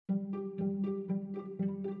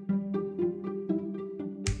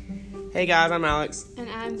Hey guys, I'm Alex. And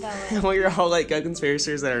I'm Bella. And we're your whole Let Go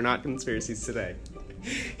conspiracies that are not conspiracies today.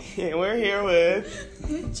 And we're here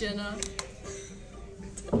with Jenna.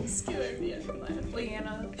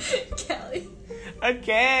 Leanna. Callie.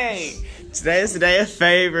 Okay. Today is the day of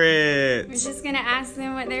favorites. We're just gonna ask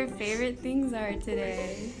them what their favorite things are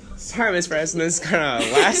today. Sorry, Miss Preston, this is kind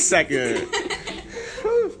of last second.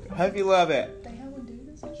 Whew, hope you love it.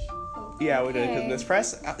 Yeah, we do. Okay. Miss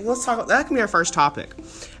Preston, let's talk. That can be our first topic.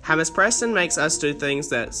 How Miss Preston makes us do things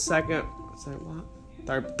that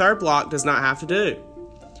third block does not have to do.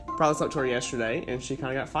 Probably spoke to her yesterday, and she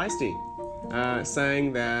kind of got feisty,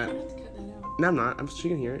 saying that. No, I'm not. She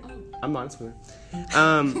can hear it. I'm honest with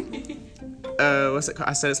her. What's it called?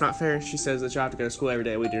 I said it's not fair. She says that you have to go to school every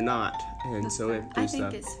day. We do not, and so we have to do I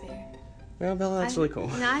stuff. think it's fair. Well, Bella, that's really cool.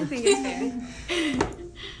 No, I think it's fair.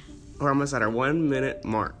 We're almost at our 1 minute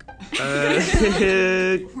mark.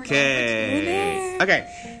 Okay. Okay.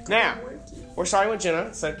 Now, we're starting with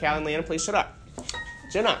Jenna. So, Callie and Leanna, please shut up.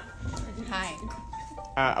 Jenna. Hi.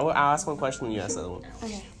 I'll ask one question and you ask the other one.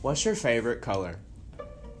 Okay. What's your favorite color?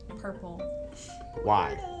 Purple.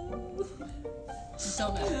 Why?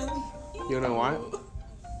 Don't know. You don't know why?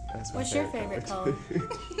 That's my What's your favorite color?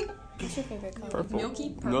 What's your favorite color? Purple. Milky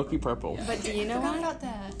purple. Milky purple. But do you know Forgot why? about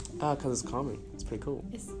that. Because it's common. It's pretty cool.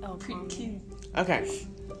 It's Pretty cute. Okay.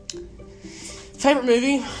 Favorite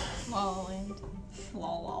movie? La La Land.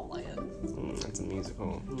 La La Land. That's a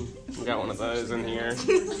musical. We got one of those in here.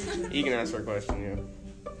 You can ask her a question,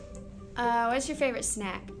 yeah. What's your favorite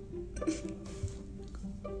snack?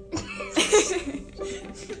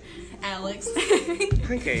 Alex.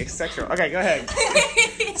 Okay, sexual. Okay, go ahead.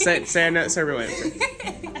 Say a real answer.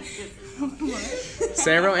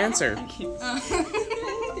 Say a real answer. I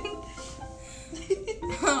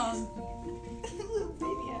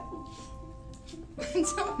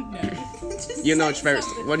don't know. You know what's your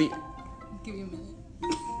favorite. What do you? Give me a minute.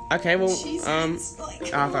 Okay, well, Jesus,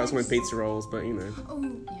 like, I thought it was with pizza rolls, but you know. Oh,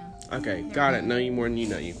 yeah. Okay, got it. Know you more than you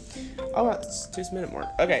know you. Oh, that's 2 minute mark.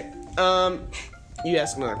 Okay. You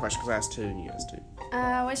ask another question because I asked two and you asked two.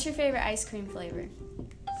 What's your favorite ice cream flavor?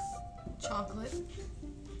 Chocolate.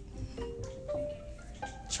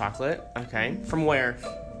 Chocolate. Okay. From where?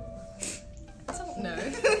 I don't know.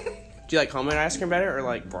 Do you like homemade ice cream better or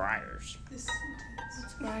like Breyers?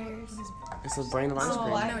 Breyers. It's a brand of ice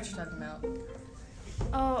cream. Oh, I know what you're talking about.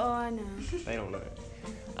 Oh, I know. They don't know it.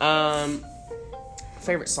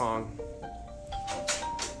 Favorite song?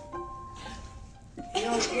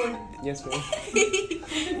 Yes,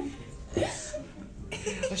 ma'am.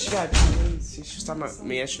 She got Chinese. She was talking about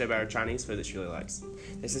me yesterday about her Chinese food that she really likes.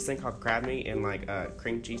 There's this thing called crab meat and like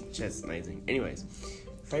cream cheese. It's amazing. Anyways,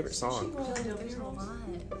 favorite song? No,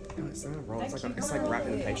 it's not a roll. It's like wrapped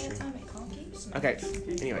in a pastry. Okay.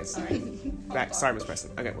 Anyways, back. Sorry, Miss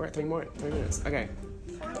Preston. Okay, we're at 3 minutes. Okay.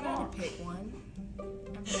 I gotta pick one.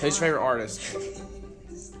 Who's your favorite artist?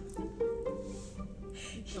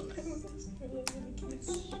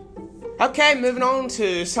 Okay, moving on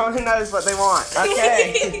to someone who knows what they want.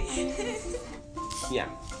 Okay. Yeah.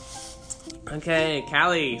 Okay,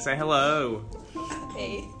 Callie, say hello.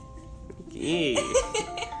 Hey.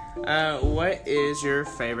 Yeah. What is your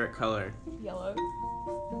favorite color? Yellow,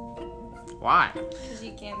 Why? because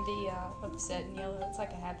you can't be upset in yellow. It's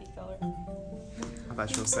like a happy color. I thought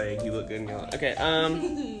you were gonna say you look good in yellow. Okay,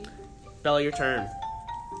 Bella, your turn.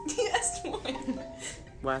 You asked one.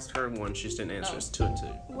 Well, I asked her one, she just didn't answer. It's 2 and 2.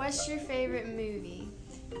 What's your favorite movie?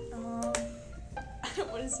 I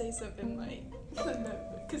don't want to say something like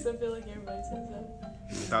because I feel like everybody says that.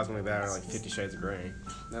 I thought it was gonna be better, like 50 Shades of Grey.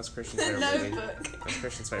 That's Christian's favorite movie. Notebook. That's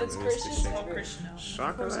Christian's favorite That's movie. is 50 Christian's Shades of Grey. favorite.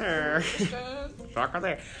 Shocker there. Shocker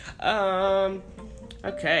there.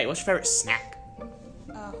 Okay, what's your favorite snack?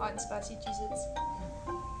 Hot and spicy Cheez-Its.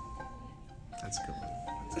 That's a good one.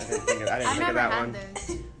 I didn't think of I've never that had one.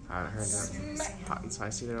 those. I haven't heard that. Hot and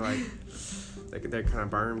spicy. They're like, they're kind of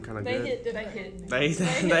burn, kind of They good. hit. Did I hit? They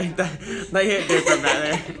hit different back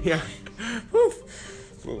there. Yeah. Woo.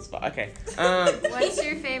 Little spot. Okay. What's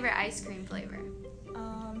your favorite ice cream flavor?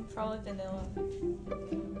 Probably vanilla.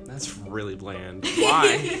 That's really bland. Why?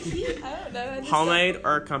 I don't know. I just Homemade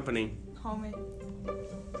or company? Homemade.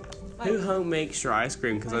 Who home makes your ice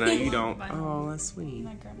cream? Because I know you don't. Oh, that's sweet.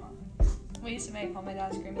 My grandma. We used to make homemade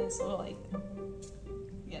ice cream in this little like.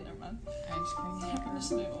 Yeah, never mind. Ice cream maker.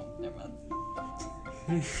 Just move on. Never mind.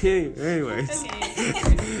 Anyways.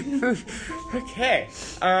 Okay. Okay.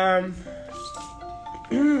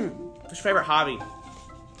 What's your favorite hobby?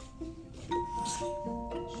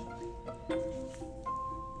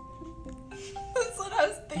 That's what I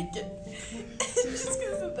was thinking. Just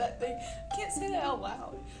because of that thing. I can't say that out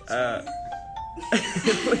loud.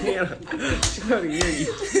 Leanna, she's going to hear you.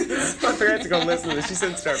 My parents are going to listen to this. She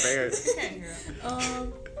said to our parents.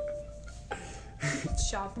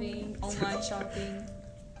 Shopping, online shopping.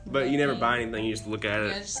 But you never buy anything. You just look at Yeah,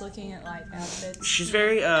 it. just looking at like outfits. She's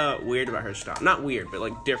very weird about her style. Not weird, but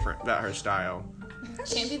like different about her style.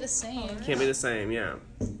 Can't be the same. Can't be the same, yeah.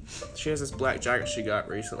 She has this black jacket she got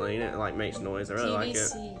recently, and it like makes noise. I really like it.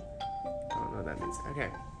 TVC. I don't know what that means. Okay.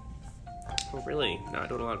 Well, really? No, I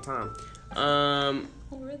do it a lot of time.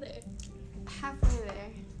 Over there. Halfway there.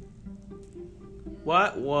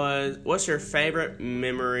 What's your favorite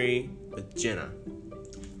memory with Jenna?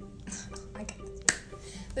 I got this.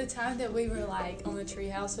 The time that we were like on the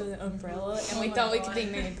treehouse with an umbrella, and we my thought we God. could be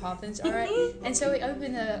Mary Poppins, alright? And so we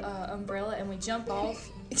opened the umbrella and we jump off,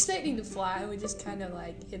 expecting to fly, and we just kind of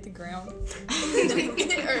like hit the ground.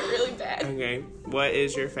 It hurt really bad. Okay. What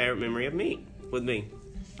is your favorite memory of me? With me?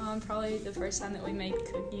 Probably the first time that we made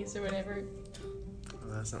cookies or whatever. Oh,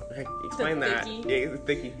 that's not. Okay, explain that. thicky. Yeah, the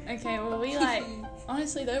thicky. Okay, well we like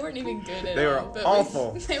honestly they weren't even good at They were all. But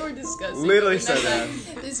awful. they were disgusting. Literally We so made, bad.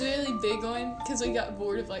 like, this really big one because we got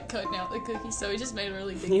bored of like cutting out the cookies, so we just made a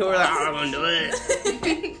really big. You were like, box. I'm gonna do it.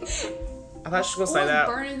 I thought she was gonna say that.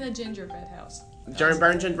 Burning the gingerbread house. During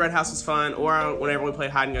Burn Gingerbread House was fun, or whenever we played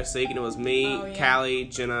hide and go seek, and it was me, Oh, yeah. Callie,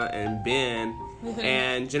 Jenna, and Ben.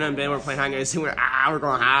 And Jenna and Ben were playing hide and go seek. We're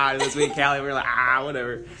going hide. It was me and Callie. We were like,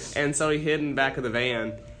 whatever. And so we hid in the back of the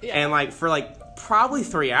van, Yeah. and like for like probably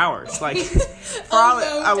 3 hours, like probably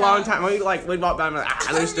a long time. We'd walk by and we're like,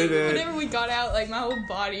 they're stupid. Whenever we got out, like my whole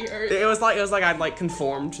body hurt. It was like I'd like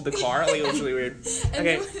conformed to the car. Like it was really weird. And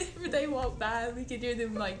Okay. then whenever they walked by, we could hear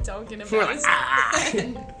them like talking We're about like,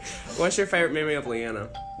 us. What's your favorite memory of Leanna?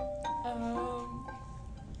 Don't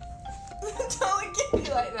look at me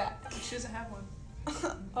like that. She doesn't have one.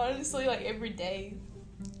 Honestly, like every day.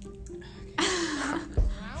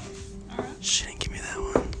 She didn't give me that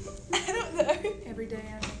one. I don't know. Every day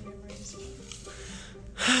I make memories.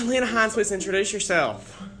 Leanna Hines, please introduce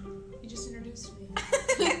yourself. You just introduced me.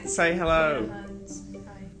 Say hello. Hans.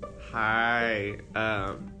 Hi.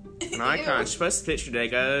 Hi. An icon. She's supposed to picture today.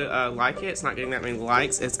 Go like it. It's not getting that many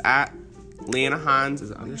likes. It's at Leanna Hines.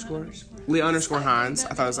 Is it underscore? _Hines.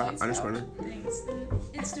 I thought it was an underscore. Thanks.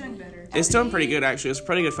 It's doing better. It's doing pretty good, actually. It's a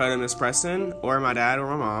pretty good photo, Miss Preston, or my dad, or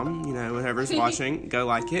my mom. You know, whoever's watching, go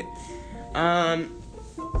like it. Bella,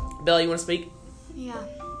 you want to speak? Yeah.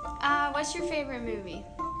 What's your favorite movie?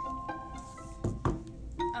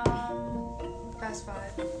 Fast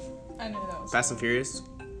Five. I know that was. Fast and Furious. It's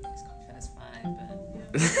called Fast Five, but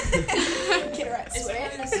Get right. it's one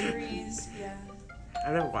of the series. Yeah.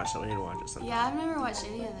 I never watched it. We need to watch it sometime. Yeah, I've never watched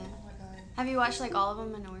any of them. Oh my god. Have you watched like all of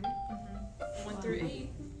them in order? 1 through 8.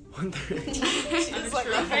 1 through. It's like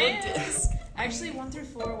a whole disc. Actually, 1 through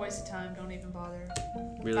 4, waste of time. Don't even bother.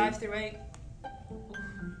 Really? 5 through 8.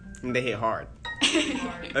 They hit hard.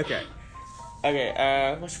 Hard. Okay.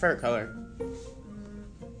 Okay. What's your favorite color? Can't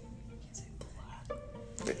say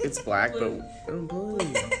black. It's black, Blue. but blue.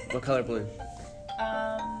 What color blue?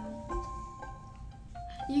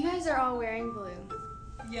 You guys are all wearing blue.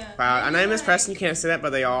 Yeah. Wow, I know Miss Preston, you can't say that,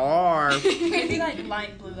 but they all are. Maybe like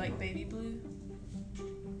light blue, like baby blue.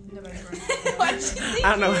 Nobody's wearing that. Why'd you think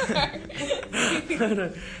I don't know. you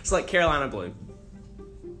were? It's like Carolina blue.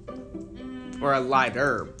 Or a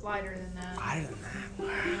lighter. Lighter than that. Lighter than that.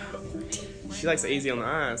 Wow. She likes it easy on the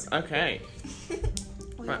eyes. Okay. Wait,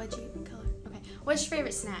 what'd you color? Okay. What's your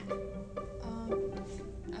favorite snack?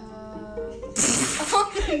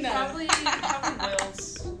 Probably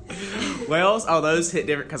Wells. Whales? Oh, those hit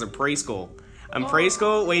different because of preschool.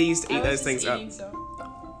 Preschool, we used to eat I was those just things up.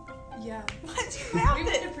 Yeah. Why'd you We mouth went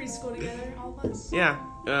it? to preschool together, all of us. Yeah.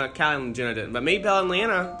 Callie and Jenna didn't. But me, Bella, and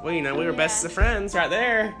Leanna, well, you know, we were Yeah. best of friends right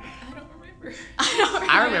there. I don't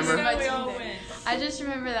remember. I remember. I know we all went. I just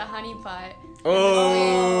remember the honey pot.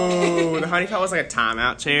 Oh, the honey pot was like a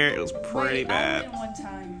timeout chair. It was pretty Wait, bad. I went one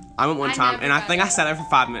time. I went one I time, never and I got think I it. sat there for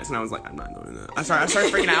 5 minutes, and I was like, I'm not going to that. I started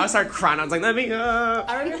freaking out. I started crying. I was like, let me up.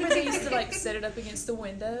 I remember they used to like set it up against the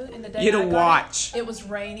window, and the day You had I to got watch. It was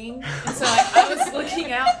raining, and so like I was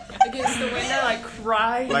looking out against the window, like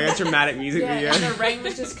crying. Like a dramatic music yeah, video. and the rain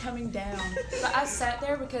was just coming down. But I sat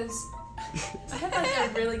there because I had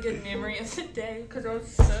like a really good memory of the day because I was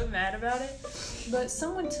so mad about it. But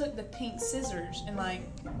someone took the pink scissors and like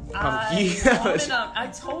I yeah. wanted them. I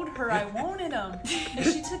told her I wanted them, and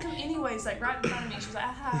she took them anyways, like right in front of me. She was like,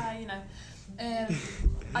 "Ah, you know," and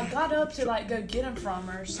I got up to like go get them from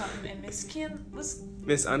her or something, and Miss Kim was,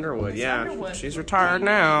 Miss Underwood, Miss yeah. Underwood. She's retired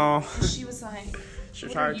now. and she was like, She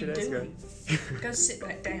 "What are retired you 2 days ago. doing? Go sit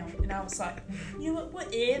back down." And I was like, "You know what?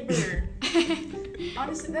 Whatever."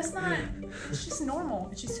 Honestly, that's not. It's just normal.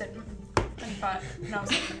 And she said, "Mm-mm." Honey pot. And I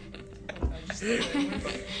was like,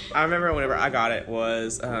 I remember whenever I got it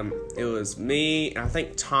was me and I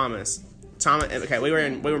think Thomas. Okay, we were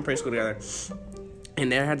in preschool together,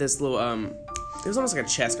 and they had this little it was almost like a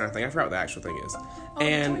chest kind of thing. I forgot what the actual thing is. oh,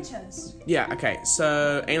 And toy chest. yeah, okay.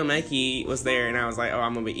 So Anna Mackey was there, and I was like, "Oh,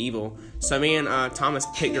 I'm gonna be evil." So me and Thomas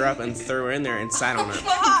picked her up and threw her in there and sat on it,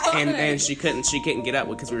 and she couldn't get up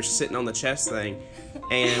because we were sitting on the chest thing,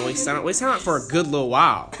 and we sat on it for a good little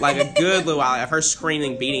while, like of her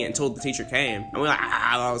screaming, beating it until the teacher came, and we were like,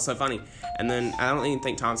 that was so funny. And then I don't even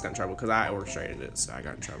think Thomas got in trouble because I orchestrated it, so I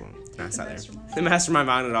got in trouble. And I sat there, the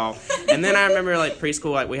mastermind it all. And then I remember like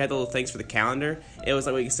preschool, like we had the little things for the calendar. It was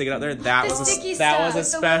like we could stick it up there. That was a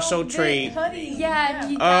special treat. Yeah.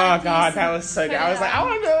 Oh god, that was so good. I was like, I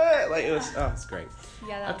want to do it. Like it's great.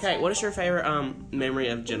 Yeah. That Okay, what is your favorite memory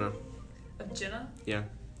of Jenna? Of Jenna? Yeah.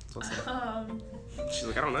 What's that? She's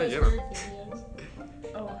like, I don't know, Those Jenna. weird videos.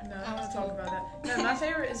 Oh no, I don't want to talk about that. No, my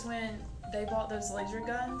favorite is when they bought those laser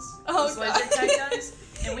guns, Oh, those laser tag guns,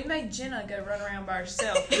 and we made Jenna go run around by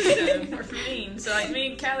herself, for mean. So like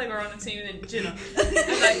me and Callie were on the team, and then Jenna.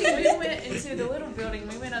 And like we went into the little building,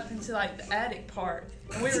 we went up into like the attic part,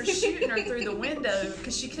 and we were shooting her through the window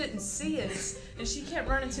because she couldn't see us, and she kept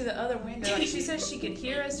running to the other window. Like she said she could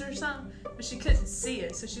hear us or something, but she couldn't see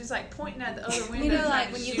us, so she was like pointing at the other window. You know, trying like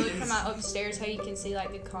to when you shoot look us. from out upstairs, how you can see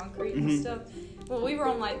like the concrete and stuff. Well, we were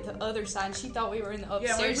on like the other side, and she thought we were in the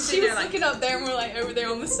upstairs. we were she sitting was there, like- looking up there, and we're like over there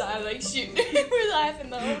on the side, like shooting. We're laughing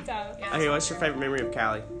the whole time. Yeah, Okay, what's your favorite memory of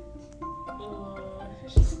Callie?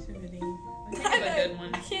 She's too many. I think of a good one.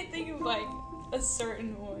 I can't think of like a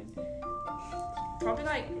certain one. Probably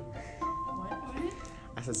like what?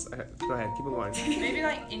 I said, go ahead, keep it going. Maybe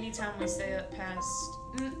like anytime we stay up past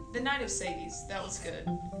the night of Sadie's. That was good.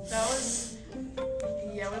 That was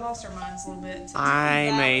we lost our minds a little bit. I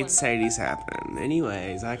That made one. Sadie's happen.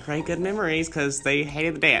 Anyways, I create good memories because they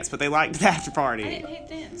hated the dance, but they liked the after I party. didn't hate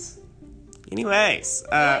dance. Anyways,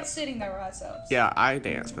 We like sitting there by ourselves. yeah, I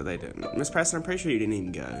danced, but they didn't. Miss Preston, I'm pretty sure you didn't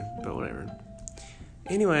even go, but whatever.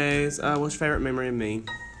 Anyways, what's your favorite memory of me?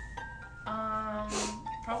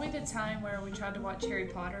 Probably the time where we tried to watch Harry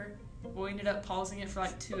Potter. We ended up pausing it for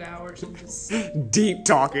like 2 hours and just Deep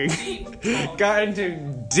talking. deep talk. Got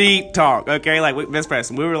into deep talk, okay? Like, Miss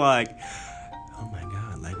Preston, we were like, oh my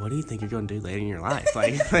god, like, what do you think you're gonna do later in your life?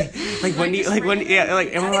 Like when you, like, when, yeah,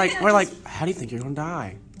 like, and we're like, how do you think you're gonna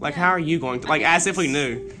die? Like, how are you going to, like, as if we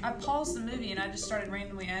knew. I paused the movie and I just started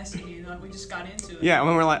randomly asking you. Like we just got into it. Yeah,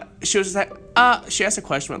 when we're like, she was just like, she asked a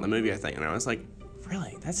question about the movie, I think, and I was like,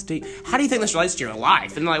 really? That's deep. How do you think this relates to your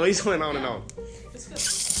life? And like, we just went on and on. It's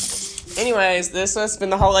good. Anyways, this has been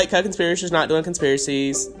the whole Late Cut Conspiracies, not doing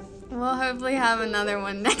conspiracies. We'll hopefully have another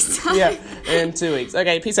one next time. Yeah, in 2 weeks.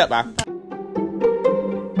 Okay, peace out, bye.